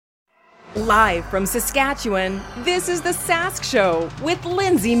Live from Saskatchewan, this is the Sask Show with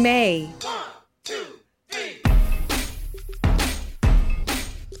Lindsay May. 1, 2, 3.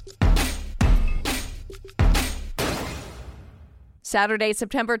 Saturday,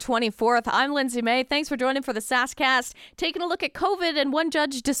 September 24th. I'm Lindsay May. Thanks for joining for the Saskcast. Taking a look at COVID and one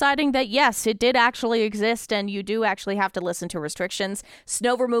judge deciding that, yes, it did actually exist and you do actually have to listen to restrictions.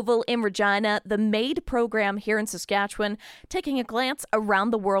 Snow removal in Regina, the MAID program here in Saskatchewan. Taking a glance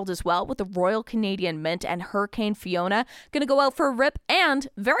around the world as well with the Royal Canadian Mint and Hurricane Fiona. Going to go out for a rip and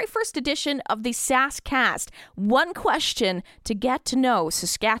very first edition of the Saskcast. One question to get to know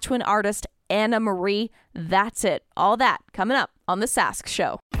Saskatchewan artist Anna Marie. That's it. All that coming up on the Sask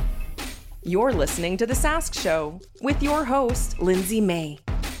Show. You're listening to the Sask Show with your host, Lindsay May.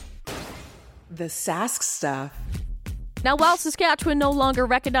 The Sask Stuff. Now, while Saskatchewan no longer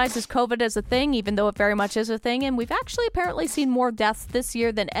recognizes COVID as a thing, even though it very much is a thing, and we've actually apparently seen more deaths this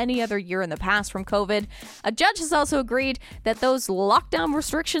year than any other year in the past from COVID, a judge has also agreed that those lockdown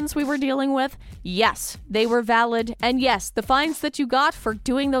restrictions we were dealing with, yes, they were valid, and yes, the fines that you got for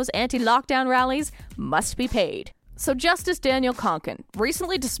doing those anti-lockdown rallies must be paid. So Justice Daniel Conkin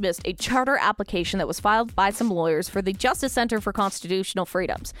recently dismissed a charter application that was filed by some lawyers for the Justice Center for Constitutional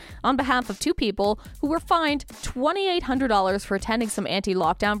Freedoms on behalf of two people who were fined $2,800 for attending some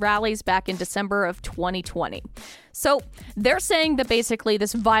anti-lockdown rallies back in December of 2020. So they're saying that basically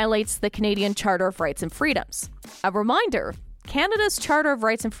this violates the Canadian Charter of Rights and Freedoms. A reminder, Canada's Charter of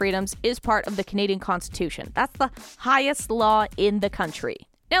Rights and Freedoms is part of the Canadian Constitution. That's the highest law in the country.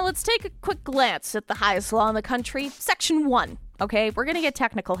 Now, let's take a quick glance at the highest law in the country, Section 1. Okay, we're going to get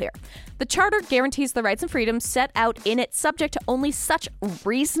technical here. The Charter guarantees the rights and freedoms set out in it subject to only such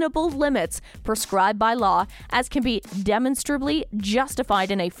reasonable limits prescribed by law as can be demonstrably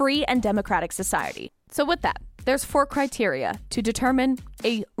justified in a free and democratic society. So with that, there's 4 criteria to determine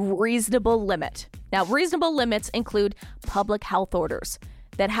a reasonable limit. Now, reasonable limits include public health orders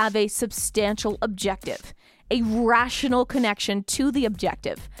that have a substantial objective, a rational connection to the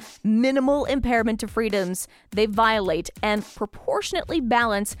objective, minimal impairment to freedoms they violate, and proportionately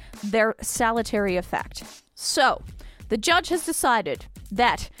balance their salutary effect. So, the judge has decided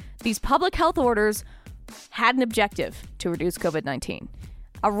that these public health orders had an objective to reduce COVID-19,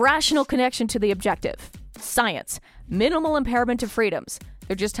 a rational connection to the objective, science, minimal impairment to freedoms.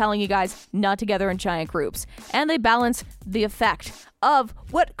 They're just telling you guys not to gather in giant groups. And they balance the effect of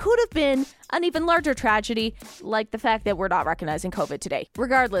what could have been an even larger tragedy, like the fact that we're not recognizing COVID today.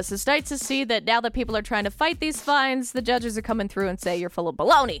 Regardless, it's nice to see that now that people are trying to fight these fines, the judges are coming through and say you're full of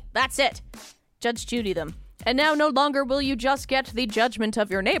baloney. That's it. Judge Judy them. And now no longer will you just get the judgment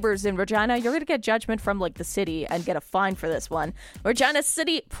of your neighbors in Regina. You're going to get judgment from the city and get a fine for this one. Regina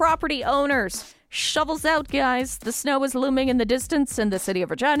City property owners. Shovels out, guys. The snow is looming in the distance, and the city of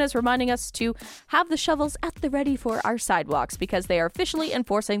Regina is reminding us to have the shovels at the ready for our sidewalks because they are officially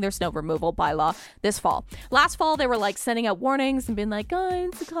enforcing their snow removal bylaw this fall. Last fall, they were sending out warnings and being like,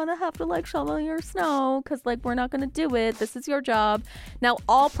 guys, you kind of have to shovel your snow because we're not going to do it. This is your job. Now,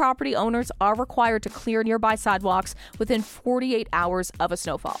 all property owners are required to clear nearby sidewalks within 48 hours of a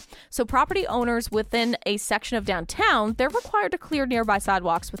snowfall. So property owners within a section of downtown, they're required to clear nearby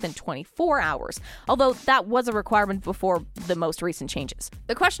sidewalks within 24 hours. Although that was a requirement before the most recent changes.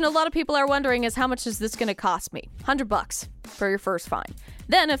 The question a lot of people are wondering is how much is this going to cost me? $100 for your first fine.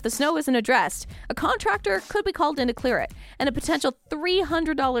 Then, if the snow isn't addressed, a contractor could be called in to clear it, and a potential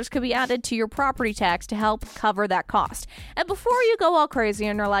 $300 could be added to your property tax to help cover that cost. And before you go all crazy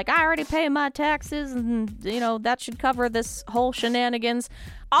and are like, I already pay my taxes, and that should cover this whole shenanigans,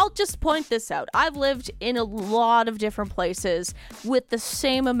 I'll just point this out. I've lived in a lot of different places with the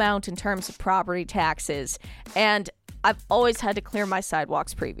same amount in terms of property taxes, and I've always had to clear my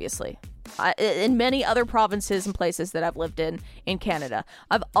sidewalks previously. In many other provinces and places that I've lived in Canada,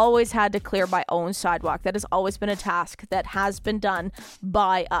 I've always had to clear my own sidewalk. That has always been a task that has been done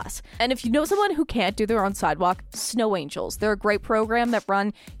by us. And if you know someone who can't do their own sidewalk, Snow Angels. They're a great program that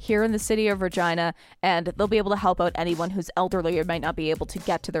run here in the city of Regina, and they'll be able to help out anyone who's elderly or might not be able to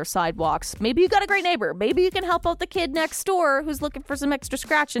get to their sidewalks. Maybe you got a great neighbor. Maybe you can help out the kid next door who's looking for some extra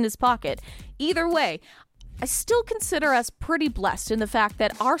scratch in his pocket. Either way, I still consider us pretty blessed in the fact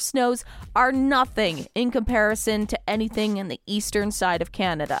that our snows are nothing in comparison to anything in the eastern side of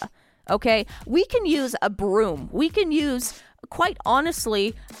Canada. Okay? We can use a broom. We can use quite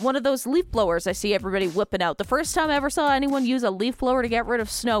honestly, one of those leaf blowers I see everybody whipping out. The first time I ever saw anyone use a leaf blower to get rid of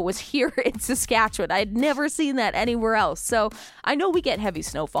snow was here in Saskatchewan. I had never seen that anywhere else. So I know we get heavy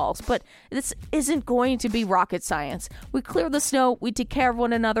snowfalls, but this isn't going to be rocket science. We clear the snow, we take care of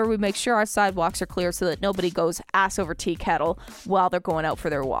one another, we make sure our sidewalks are clear so that nobody goes ass over tea kettle while they're going out for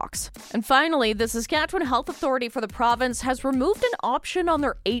their walks. And finally, the Saskatchewan Health Authority for the province has removed an option on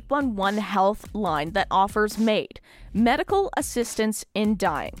their 811 health line that offers MAID, medical assistance in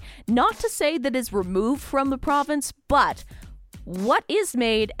dying. Not to say that is removed from the province, but what is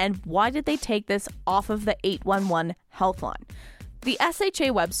MAID and why did they take this off of the 811 health line? The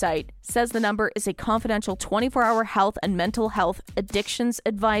SHA website says the number is a confidential 24-hour health and mental health, addictions,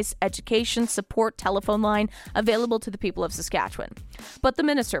 advice, education, support telephone line available to the people of Saskatchewan. But the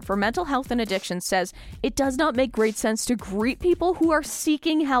Minister for Mental Health and Addictions says it does not make great sense to greet people who are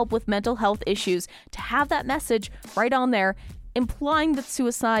seeking help with mental health issues to have that message right on there, implying that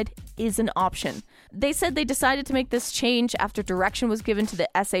suicide is an option. They said they decided to make this change after direction was given to the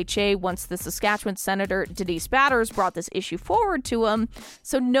SHA once the Saskatchewan Senator Denise Batters brought this issue forward to him,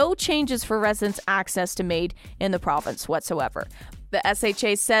 so no changes for residents' access to MAID in the province whatsoever. The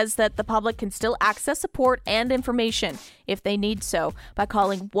SHA says that the public can still access support and information if they need so by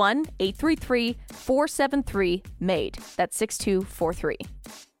calling 1-833-473-MAID. That's 6243.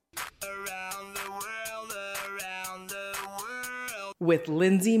 With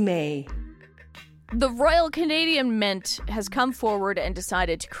Lindsay May. The Royal Canadian Mint has come forward and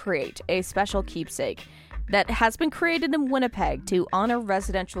decided to create a special keepsake that has been created in Winnipeg to honor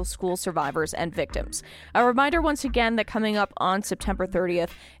residential school survivors and victims. A reminder once again that coming up on September 30th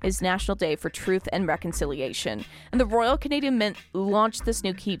is National Day for Truth and Reconciliation. And the Royal Canadian Mint launched this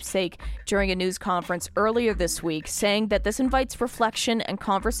new keepsake during a news conference earlier this week, saying that this invites reflection and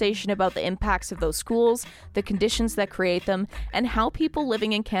conversation about the impacts of those schools, the conditions that create them, and how people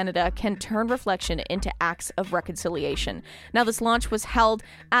living in Canada can turn reflection into acts of reconciliation. Now, this launch was held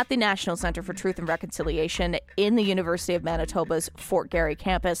at the National Centre for Truth and Reconciliation in the University of Manitoba's Fort Garry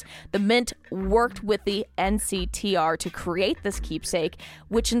campus. The Mint worked with the NCTR to create this keepsake,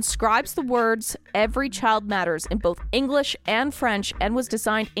 which inscribes the words "Every Child Matters" in both English and French, and was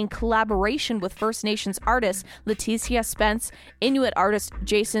designed in collaboration with First Nations artists Leticia Spence, Inuit artist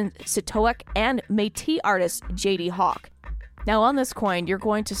Jason Sitoak, and Métis artist JD Hawk. Now, on this coin, you're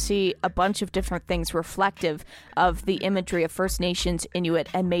going to see a bunch of different things reflective of the imagery of First Nations, Inuit,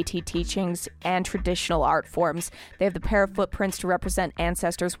 and Métis teachings and traditional art forms. They have the pair of footprints to represent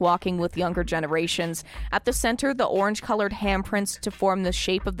ancestors walking with younger generations. At the center, the orange-colored handprints to form the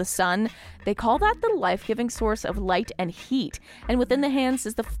shape of the sun. They call that the life-giving source of light and heat. And within the hands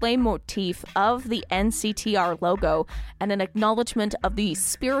is the flame motif of the NCTR logo and an acknowledgement of the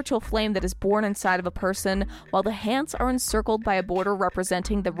spiritual flame that is born inside of a person, while the hands are encircled by a border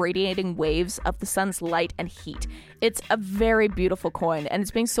representing the radiating waves of the sun's light and heat. It's a very beautiful coin, and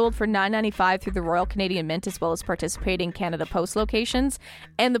it's being sold for $9.95 through the Royal Canadian Mint as well as participating Canada Post locations.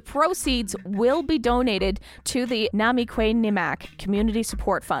 And the proceeds will be donated to the Namiquay-Nimac Community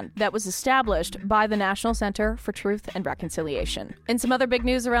Support Fund that was established by the National Centre for Truth and Reconciliation. And some other big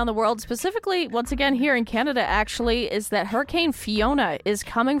news around the world, specifically once again here in Canada actually, is that Hurricane Fiona is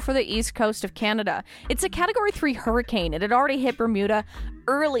coming for the east coast of Canada. It's a Category 3 hurricane. It had already hit Bermuda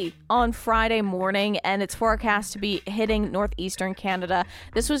early on Friday morning, and it's forecast to be hitting northeastern Canada.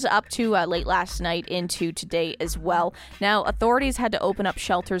 This was up to late last night into today as well. Now, authorities had to open up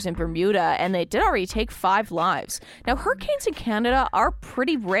shelters in Bermuda, and they did already take 5 lives. Now, hurricanes in Canada are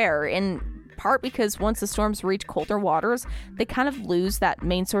pretty rare, in part because once the storms reach colder waters, they kind of lose that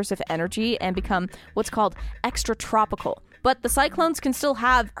main source of energy and become what's called extratropical. But the cyclones can still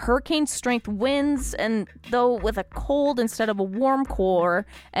have hurricane-strength winds, and though with a cold instead of a warm core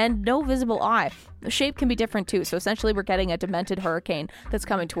and no visible eye. The shape can be different too, so essentially we're getting a demented hurricane that's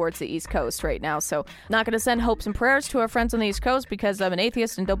coming towards the East Coast right now. So not going to send hopes and prayers to our friends on the East Coast because I'm an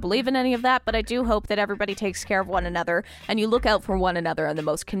atheist and don't believe in any of that, but I do hope that everybody takes care of one another and you look out for one another in the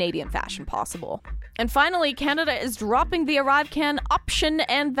most Canadian fashion possible. And finally, Canada is dropping the ArriveCan option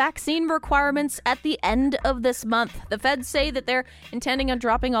and vaccine requirements at the end of this month. The feds say that they're intending on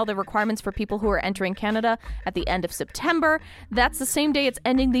dropping all the requirements for people who are entering Canada at the end of September. That's the same day it's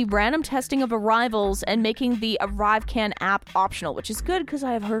ending the random testing of arrivals and making the ArriveCan app optional, which is good because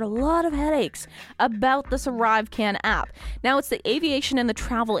I have heard a lot of headaches about this ArriveCan app. Now, it's the aviation and the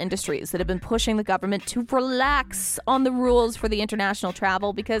travel industries that have been pushing the government to relax on the rules for the international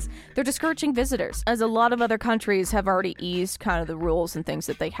travel because they're discouraging visitors, as a lot of other countries have already eased kind of the rules and things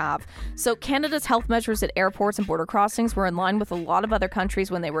that they have. So Canada's health measures at airports and border crossings were in line with a lot of other countries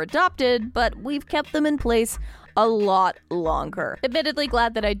when they were adopted, but we've kept them in place a lot longer. Admittedly,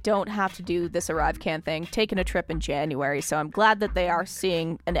 glad that I don't have to do this ArriveCan thing, taking a trip in January, so I'm glad that they are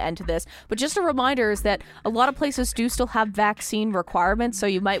seeing an end to this. But just a reminder is that a lot of places do still have vaccine requirements, so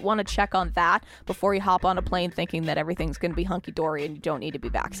you might want to check on that before you hop on a plane thinking that everything's going to be hunky-dory and you don't need to be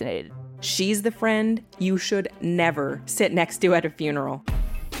vaccinated. She's the friend you should never sit next to at a funeral.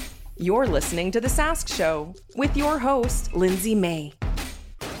 You're listening to The Sask Show with your host, Lindsay May.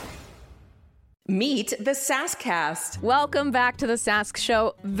 Meet the Saskcast. Welcome back to the Sask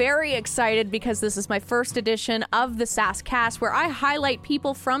Show. Very excited because this is my first edition of the Saskcast, where I highlight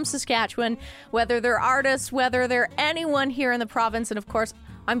people from Saskatchewan, whether they're artists, whether they're anyone here in the province, and of course,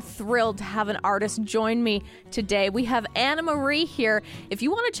 I'm thrilled to have an artist join me today. We have Anna Marie here. If you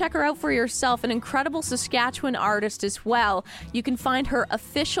want to check her out for yourself, an incredible Saskatchewan artist as well, you can find her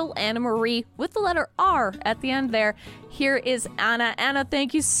official Anna Marie with the letter R at the end there. Here is Anna. Anna,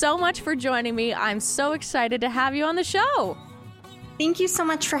 thank you so much for joining me. I'm so excited to have you on the show. Thank you so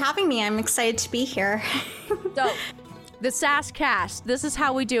much for having me. I'm excited to be here. So, the Saskcast, this is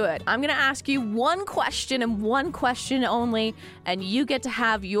how we do it. I'm going to ask you one question and one question only, and you get to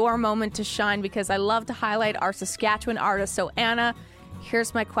have your moment to shine because I love to highlight our Saskatchewan artists. So, Anna,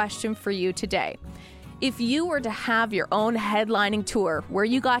 here's my question for you today. If you were to have your own headlining tour where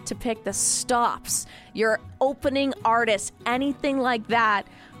you got to pick the stops, your opening artists, anything like that,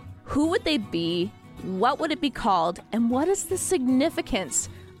 who would they be? What would it be called? And what is the significance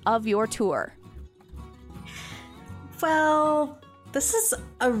of your tour? Well, this is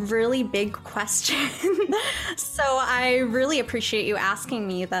a really big question, so I really appreciate you asking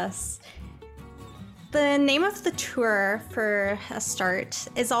me this. The name of the tour, for a start,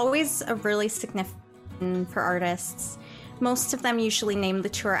 is always a really significant for artists. Most of them usually name the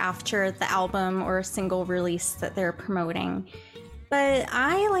tour after the album or single release that they're promoting. But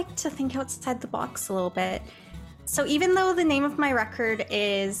I like to think outside the box a little bit. So even though the name of my record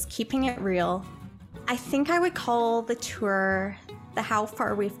is Keeping It Real, I think I would call the tour the How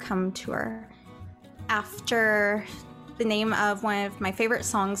Far We've Come Tour, after the name of one of my favorite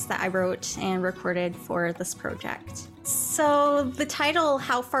songs that I wrote and recorded for this project. So the title,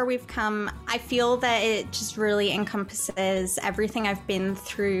 How Far We've Come, I feel that it just really encompasses everything I've been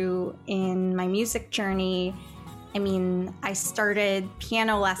through in my music journey. I mean, I started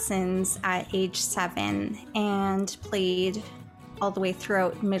piano lessons at age 7 and played all the way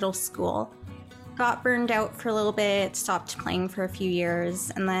throughout middle school. Got burned out for a little bit, stopped playing for a few years,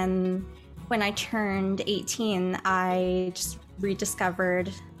 and then when I turned 18, I just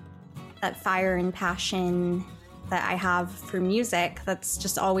rediscovered that fire and passion that I have for music that's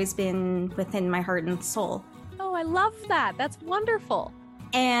just always been within my heart and soul. Oh, I love that. That's wonderful.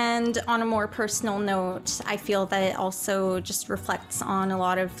 And on a more personal note, I feel that it also just reflects on a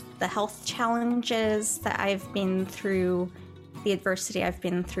lot of the health challenges that I've been through, the adversity I've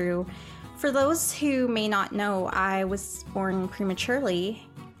been through. For those who may not know, I was born prematurely,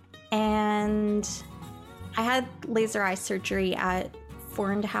 and I had laser eye surgery at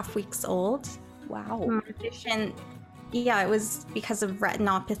 4.5 weeks old. Wow. My vision, it was because of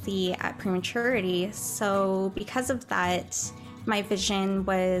retinopathy at prematurity. So because of that, my vision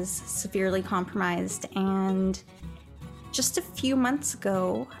was severely compromised, and just a few months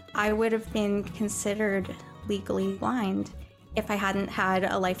ago, I would have been considered legally blind if I hadn't had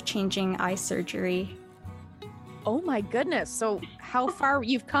a life-changing eye surgery. Oh my goodness. So how far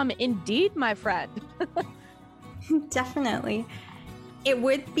you've come indeed, my friend. Definitely. It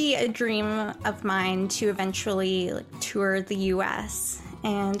would be a dream of mine to eventually tour the US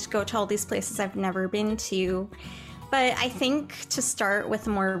and go to all these places I've never been to. But I think to start with a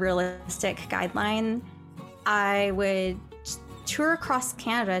more realistic guideline, I would tour across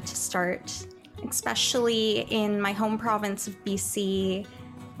Canada to start, especially in my home province of BC.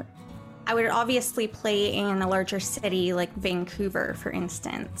 I would obviously play in a larger city like Vancouver, for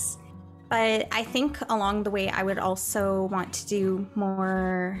instance. But I think along the way, I would also want to do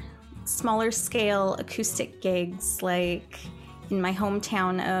more smaller scale acoustic gigs, like in my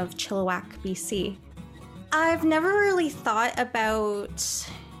hometown of Chilliwack, BC. I've never really thought about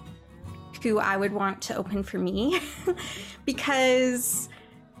who I would want to open for me because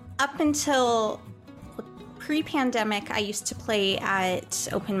up until pre-pandemic, I used to play at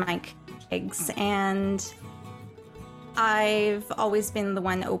open mic gigs, and I've always been the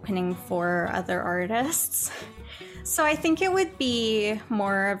one opening for other artists. So I think it would be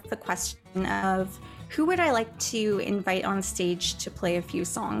more of the question of who would I like to invite on stage to play a few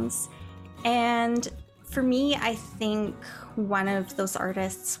songs. And for me, I think one of those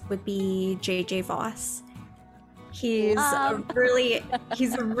artists would be JJ Voss. He's a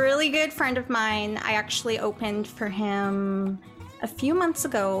really good friend of mine. I actually opened for him a few months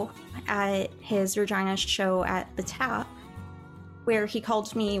ago at his Regina show at the Tap, where he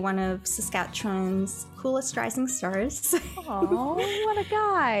called me one of Saskatchewan's coolest rising stars. Oh, what a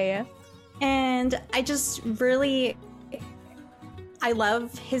guy. And I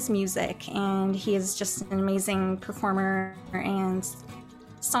love his music, and he is just an amazing performer and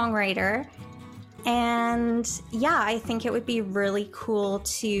songwriter. And yeah, I think it would be really cool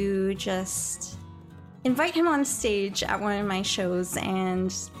to just invite him on stage at one of my shows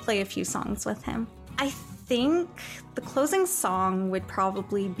and play a few songs with him. I think the closing song would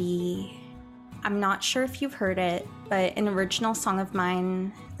probably be, I'm not sure if you've heard it, but an original song of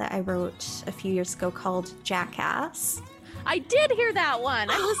mine that I wrote a few years ago called Jackass. I did hear that one.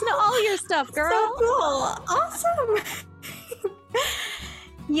 I listen to all your stuff, girl. So cool. Awesome.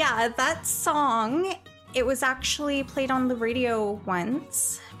 Yeah, that song, it was actually played on the radio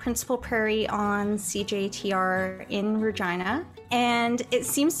once, Principal Prairie on CJTR in Regina, and it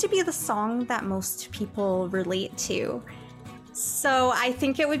seems to be the song that most people relate to. So I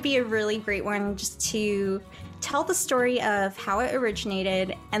think it would be a really great one just to tell the story of how it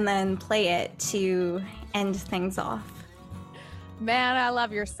originated and then play it to end things off. Man, I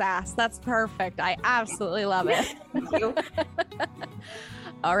love your sass. That's perfect. I absolutely love it. Thank you.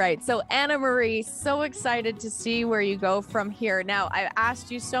 All right. So Anna Marie, so excited to see where you go from here. Now, I asked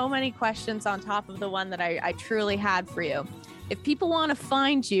you so many questions on top of the one that I truly had for you. If people want to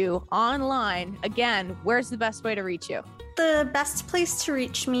find you online, again, where's the best way to reach you? The best place to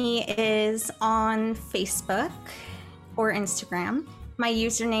reach me is on Facebook or Instagram. My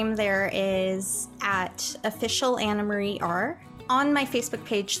username there is at official Anna Marie R. On my Facebook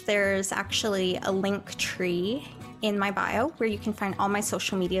page, there's actually a link tree in my bio where you can find all my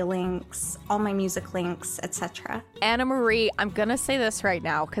social media links, all my music links, etc. Anna Marie, I'm going to say this right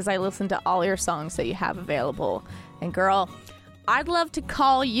now because I listened to all your songs that you have available. And girl, I'd love to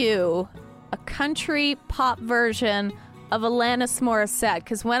call you a country pop version of Alanis Morissette,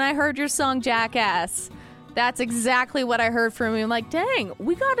 because when I heard your song Jackass, that's exactly what I heard from you. I'm like, dang,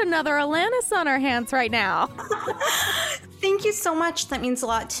 we got another Alanis on our hands right now. Thank you so much. That means a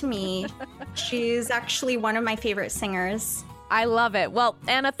lot to me. She's actually one of my favorite singers. I love it. Well,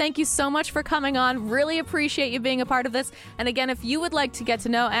 Anna, thank you so much for coming on. Really appreciate you being a part of this. And again, if you would like to get to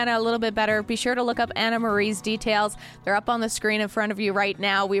know Anna a little bit better, be sure to look up Anna Marie's details. They're up on the screen in front of you right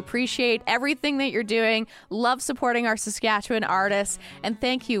now. We appreciate everything that you're doing. Love supporting our Saskatchewan artists. And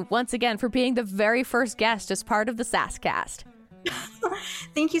thank you once again for being the very first guest as part of the Saskcast.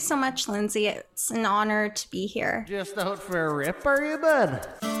 Thank you so much, Lindsay. It's an honor to be here. Just out for a rip, are you, bud?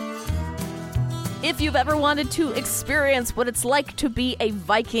 If you've ever wanted to experience what it's like to be a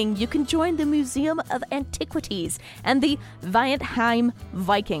Viking, you can join the Museum of Antiquities and the Viantheim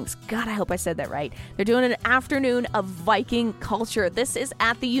Vikings. God, I hope I said that right. They're doing an afternoon of Viking culture. This is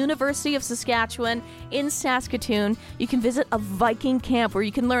at the University of Saskatchewan in Saskatoon. You can visit a Viking camp where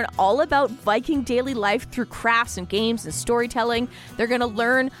you can learn all about Viking daily life through crafts and games and storytelling. They're going to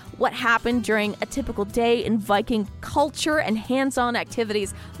learn what happened during a typical day in Viking culture and hands-on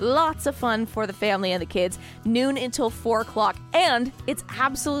activities. Lots of fun for the family and the kids, noon until 4 o'clock, and it's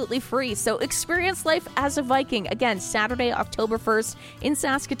absolutely free. So experience life as a Viking. Again, Saturday, October 1st in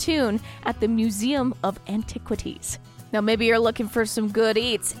Saskatoon at the Museum of Antiquities. Now, maybe you're looking for some good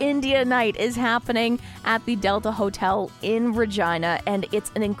eats. India Night is happening at the Delta Hotel in Regina, and it's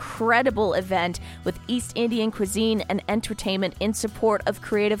an incredible event with East Indian cuisine and entertainment in support of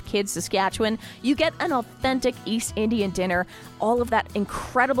Creative Kids Saskatchewan. You get an authentic East Indian dinner, all of that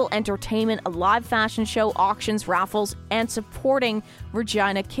incredible entertainment, a live fashion show, auctions, raffles, and supporting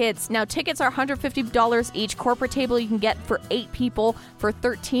Regina kids. Now, tickets are $150 each. Corporate table you can get for 8 people for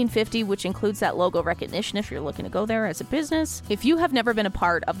 $13.50, which includes that logo recognition if you're looking to go there as a business. If you have never been a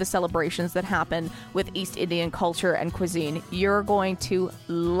part of the celebrations that happen with East Indian culture and cuisine, you're going to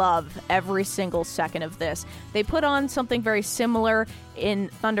love every single second of this. They put on something very similar in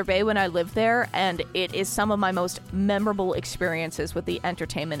Thunder Bay when I lived there, and it is some of my most memorable experiences with the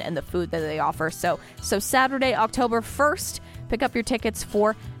entertainment and the food that they offer. So Saturday, October 1st, pick up your tickets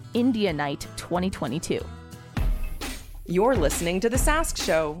for India Night 2022. You're listening to The Sask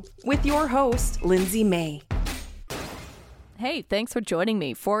Show with your host, Lindsay May. Hey, thanks for joining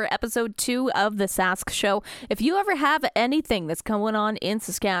me for episode 2 of The Sask Show. If you ever have anything that's going on in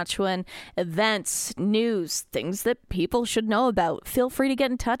Saskatchewan, events, news, things that people should know about, feel free to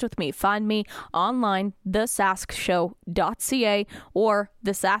get in touch with me. Find me online, thesaskshow.ca or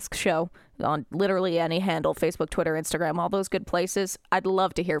The Sask Show on literally any handle, Facebook, Twitter, Instagram, all those good places. I'd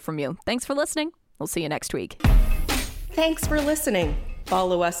love to hear from you. Thanks for listening. We'll see you next week. Thanks for listening.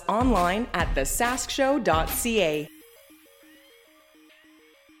 Follow us online at thesaskshow.ca.